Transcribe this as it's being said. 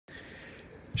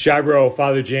Shybro,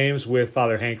 Father James with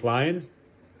Father Hank Lyon.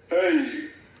 Hey.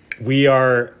 We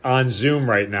are on Zoom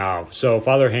right now, so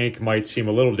Father Hank might seem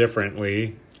a little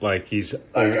differently, like he's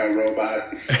like a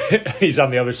robot. he's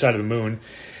on the other side of the moon.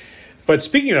 But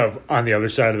speaking of on the other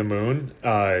side of the moon,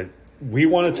 we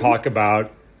want to talk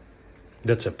about,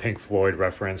 that's a Pink Floyd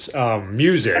reference,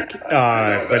 music,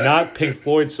 but not Pink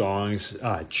Floyd songs,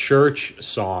 church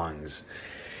songs,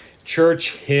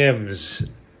 church hymns,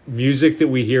 music that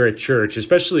we hear at church,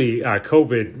 especially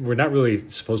COVID. We're not really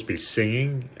supposed to be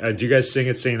singing. Do you guys sing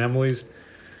at St. Emily's?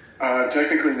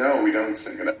 Technically, no, we don't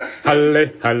sing it. Halle,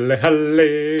 halle,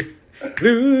 hallelujah.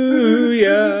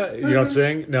 You don't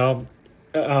sing? No.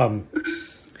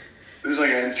 There's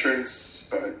like entrance,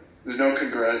 but there's no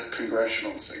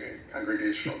congregational singing.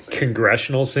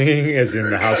 Congressional singing, as in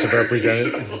the House of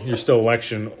Representatives. You're still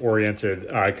election-oriented.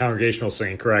 Congregational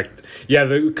singing, correct. Yeah,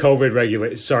 the COVID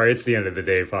regulation. Sorry, it's the end of the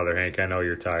day, Father Hank. I know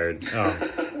you're tired.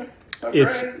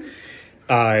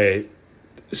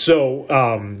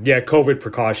 COVID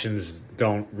precautions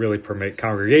don't really permit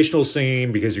congregational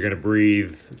singing because you're going to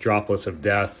breathe droplets of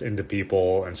death into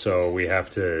people, and so we have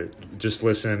to just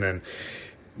listen. And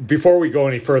before we go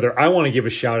any further, I want to give a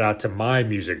shout-out to my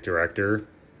music director,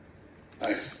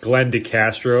 nice, Glenn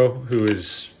DeCastro, who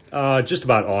is just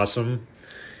about awesome.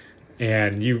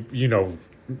 And you know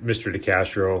Mr.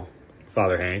 DeCastro,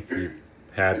 Father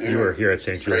You were here at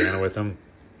St. Juliana with him.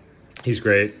 He's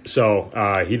great. So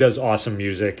he does awesome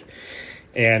music.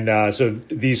 And so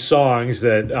these songs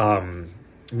that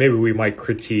maybe we might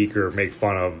critique or make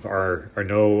fun of are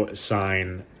no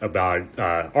sign about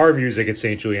our music at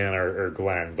St. Juliana or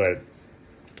Glenn. But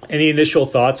any initial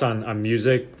thoughts on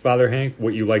music, Father Hank?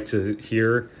 What you like to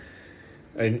hear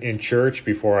in church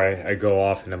before I go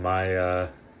off into my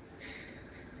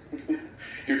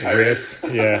You're tired. riff?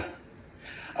 Yeah.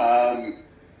 I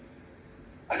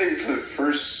think for the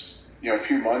first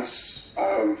few months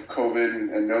of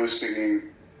COVID and no singing,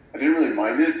 I didn't really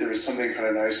mind it. There was something kind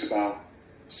of nice about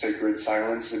sacred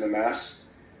silence in the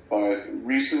Mass. But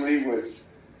recently,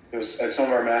 at some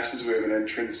of our Masses, we have an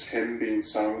entrance hymn being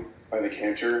sung by the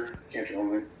cantor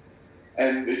only.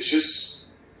 And it just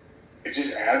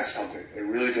adds something. It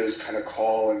really does kind of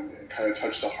call and kind of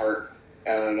touch the heart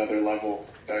at another level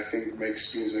that I think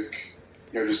makes music,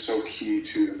 just so key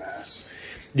to the Mass.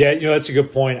 Yeah, that's a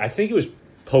good point. I think it was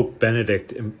Pope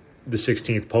Benedict the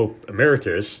 16th, Pope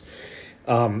Emeritus,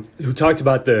 who talked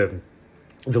about the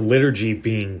liturgy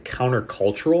being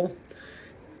countercultural.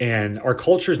 And our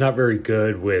culture is not very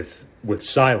good with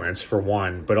silence, for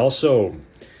one, but also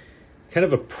kind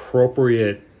of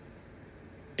appropriate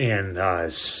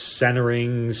and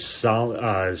centering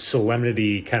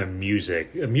solemnity kind of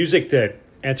music. A music that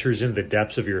enters in the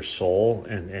depths of your soul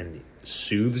and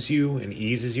soothes you and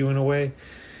eases you in a way.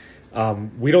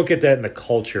 We don't get that in the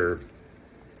culture,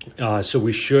 so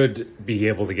we should be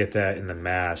able to get that in the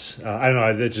Mass. I don't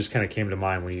know, that just kind of came to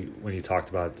mind when you talked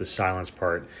about the silence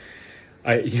part.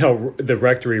 The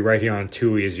rectory right here on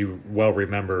Tui, as you well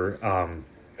remember,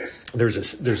 there's a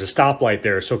stoplight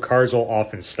there, so cars will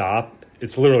often stop.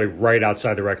 It's literally right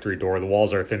outside the rectory door. The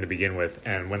walls are thin to begin with,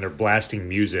 and when they're blasting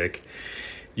music,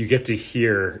 you get to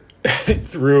hear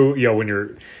through, when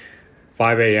you're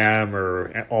 5 a.m.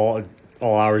 or all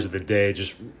hours of the day,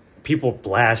 just people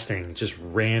blasting just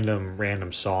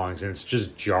random songs, and it's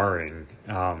just jarring.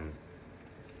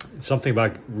 Something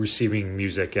about receiving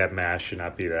music at Mass should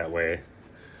not be that way,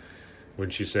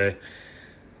 wouldn't you say?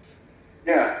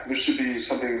 Yeah, there should be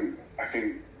something, I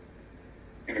think,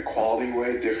 in a quality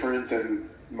way different than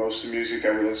most of the music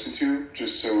that we listen to,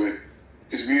 just so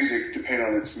because music, depending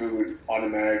on its mood,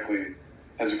 automatically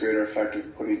has a greater effect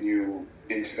of putting you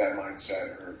into that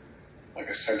mindset, or like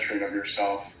a centering of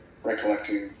yourself,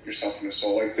 recollecting yourself in the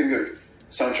soul. Like, think of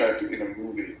soundtrack in a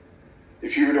movie.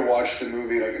 If you were to watch the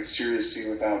movie like a serious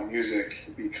scene without music,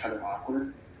 it'd be kind of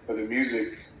awkward. But the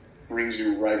music brings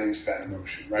you right into that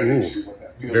emotion, right into what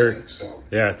that feels like. So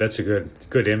yeah, that's a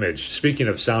good image. Speaking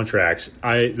of soundtracks,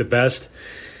 the best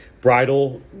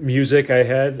bridal music I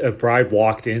had, a bride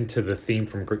walked into the theme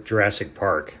from Jurassic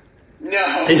Park.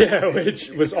 No. Yeah, which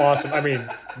was awesome. I mean,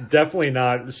 definitely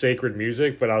not sacred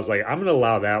music, but I was like, I'm going to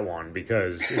allow that one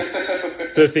because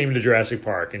it's the theme to Jurassic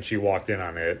Park, and she walked in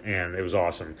on it, and it was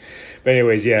awesome. But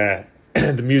anyways, yeah,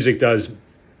 the music does.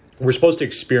 We're supposed to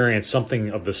experience something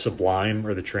of the sublime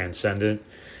or the transcendent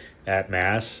at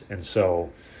Mass, and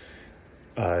so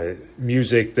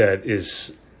music that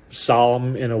is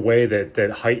solemn in a way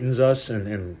that heightens us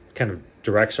and kind of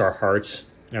directs our hearts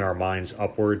and our minds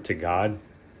upward to God.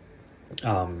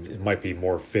 It might be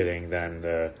more fitting than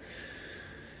the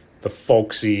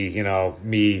folksy,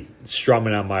 me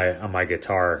strumming on my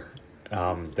guitar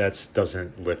That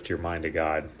doesn't lift your mind to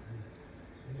God.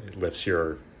 It lifts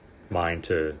your mind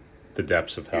to the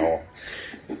depths of hell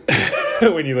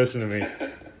when you listen to me.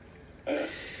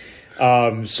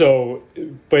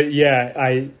 But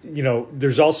yeah,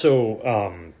 there's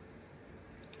also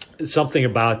something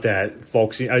about that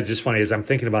folksy. It's just funny as I'm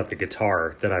thinking about the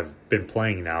guitar that I've been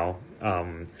playing now.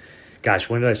 Gosh,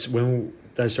 when did I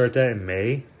start that? In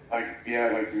May? Like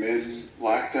mid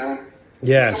lockdown.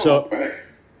 Yeah. So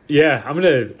yeah, I'm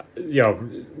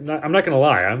not gonna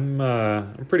lie.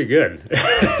 I'm pretty good.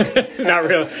 Not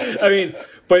real. I mean,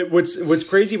 but what's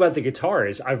crazy about the guitar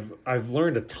is I've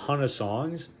learned a ton of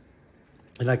songs,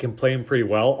 and I can play them pretty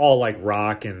well. All like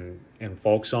rock and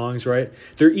folk songs, right?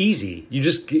 They're easy. You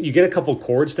get a couple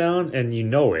chords down, and you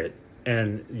know it,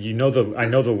 and I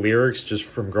know the lyrics just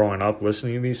from growing up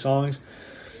listening to these songs.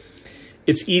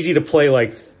 It's easy to play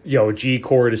like a G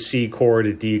chord, a C chord,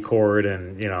 a D chord,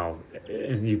 and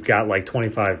you've got like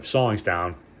 25 songs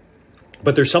down.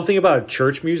 But there's something about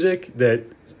church music that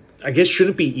I guess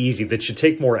shouldn't be easy, that should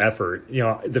take more effort.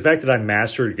 The fact that I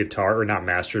mastered guitar, or not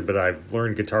mastered, but I've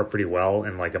learned guitar pretty well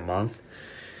in like a month.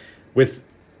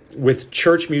 With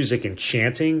church music and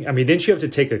chanting, I mean, didn't you have to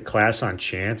take a class on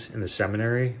chant in the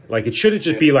seminary? Like, it shouldn't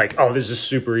just be like, oh, this is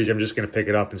super easy, I'm just going to pick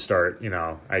it up and start,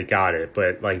 I got it.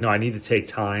 But like, no, I need to take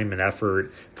time and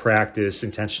effort, practice,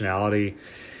 intentionality.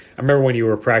 I remember when you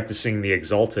were practicing the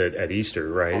Exultet at Easter,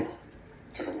 right?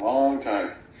 Took a long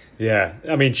time. Yeah.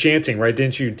 I mean, chanting, right?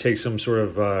 Didn't you take some sort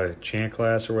of chant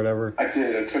class or whatever? I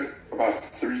did. I took about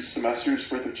 3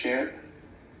 semesters worth of chant.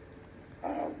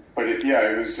 But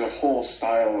it was a whole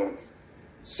style of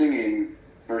singing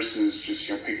versus just,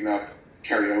 picking up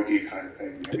karaoke kind of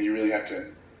thing. I mean, you really have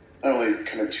to not only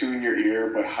kind of tune your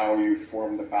ear, but how you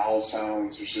form the vowel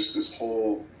sounds. There's just this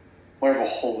whole, more of a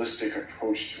holistic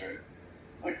approach to it.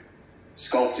 Like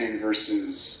sculpting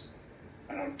versus,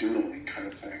 doodling kind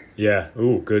of thing. Yeah.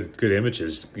 Ooh, good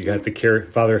images. You got the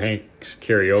Father Hank's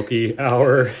karaoke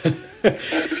hour.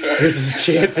 This is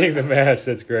chanting the Mass.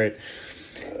 That's great.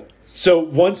 So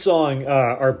one song,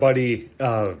 our buddy,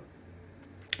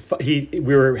 we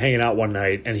were hanging out one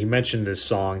night, and he mentioned this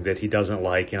song that he doesn't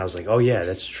like, and I was like, oh yeah,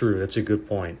 that's true. That's a good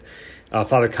point.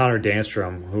 Father Connor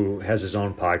Danstrom, who has his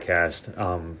own podcast,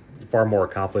 far more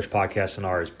accomplished podcast than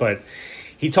ours, but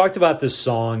he talked about this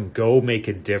song, Go Make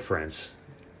a Difference.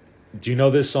 Do you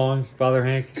know this song, Father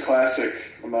Hank? It's a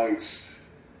classic amongst,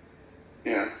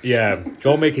 Yeah,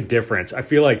 Go Make a Difference. I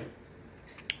feel like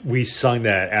we sung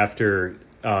that after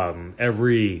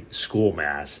every school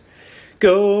mass.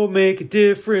 Go make a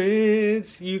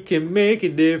difference. You can make a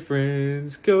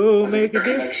difference. Go make a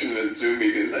difference. Connection that Zoom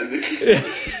meet is ending.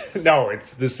 No,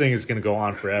 this thing is going to go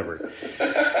on forever.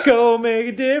 Go make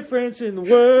a difference in the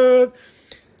world.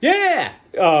 Yeah.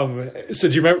 So do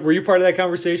you remember? Were you part of that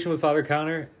conversation with Father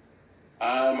Connor?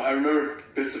 I remember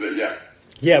bits of it. Yeah.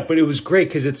 Yeah, but it was great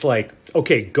because it's like,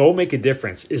 okay, go make a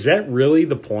difference. Is that really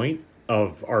the point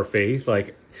of our faith?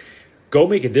 Like, go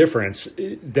make a difference.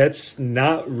 That's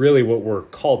not really what we're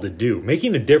called to do.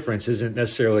 Making a difference isn't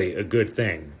necessarily a good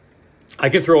thing. I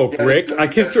can throw a brick. I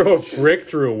can throw a brick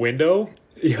through a window,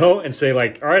 and say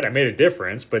like, all right, I made a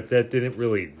difference, but that didn't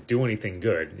really do anything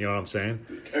good. You know what I'm saying?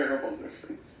 It's a terrible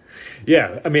difference.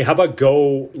 Yeah. I mean, how about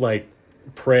go like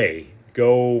pray?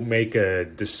 Go make a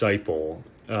disciple.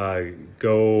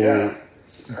 Go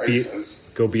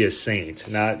be a saint.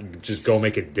 Not just go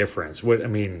make a difference.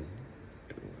 And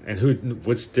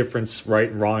what's difference, right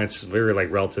and wrong? It's very like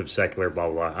relative, secular, blah,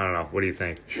 blah, blah. I don't know. What do you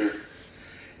think? Sure.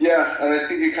 Yeah, and I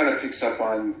think it kind of picks up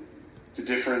on the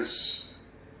difference.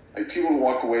 Like, people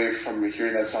walk away from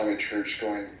hearing that song at church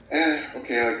going,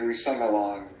 okay, like we sung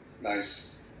along,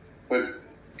 nice. But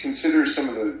consider some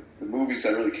of the movies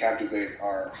that really captivate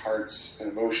our hearts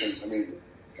and emotions. I mean,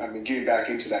 getting back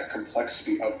into that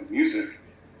complexity of the music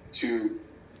to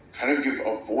kind of give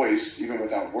a voice, even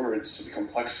without words, to the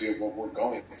complexity of what we're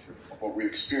going through, what we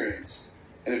experience.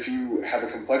 And if you have a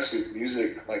complexity of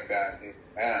music like that in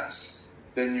Mass,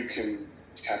 then you can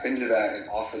tap into that and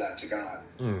offer that to God.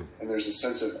 And there's a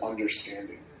sense of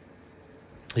understanding.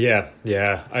 Yeah.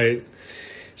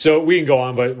 So we can go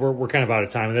on, but we're kind of out of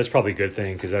time, and that's probably a good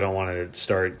thing because I don't want to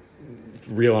start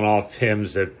reeling off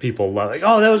hymns that people love. Like,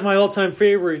 oh, that was my all-time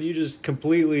favorite, and you just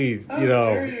completely,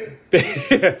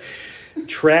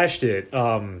 trashed it.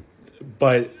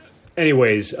 But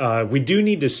anyways, we do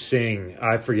need to sing.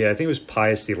 I forget. I think it was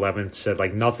Pius XI said,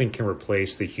 like, nothing can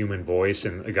replace the human voice.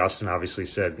 And Augustine obviously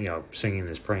said, singing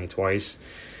is praying twice.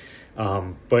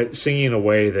 But singing in a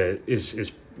way that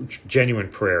is genuine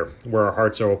prayer, where our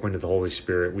hearts are open to the Holy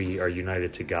Spirit. We are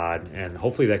united to God. And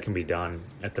hopefully that can be done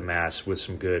at the Mass with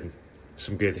some good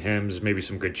some good hymns, maybe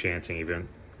some good chanting even.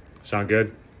 Sound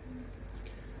good?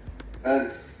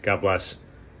 And God bless.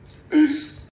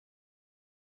 peace.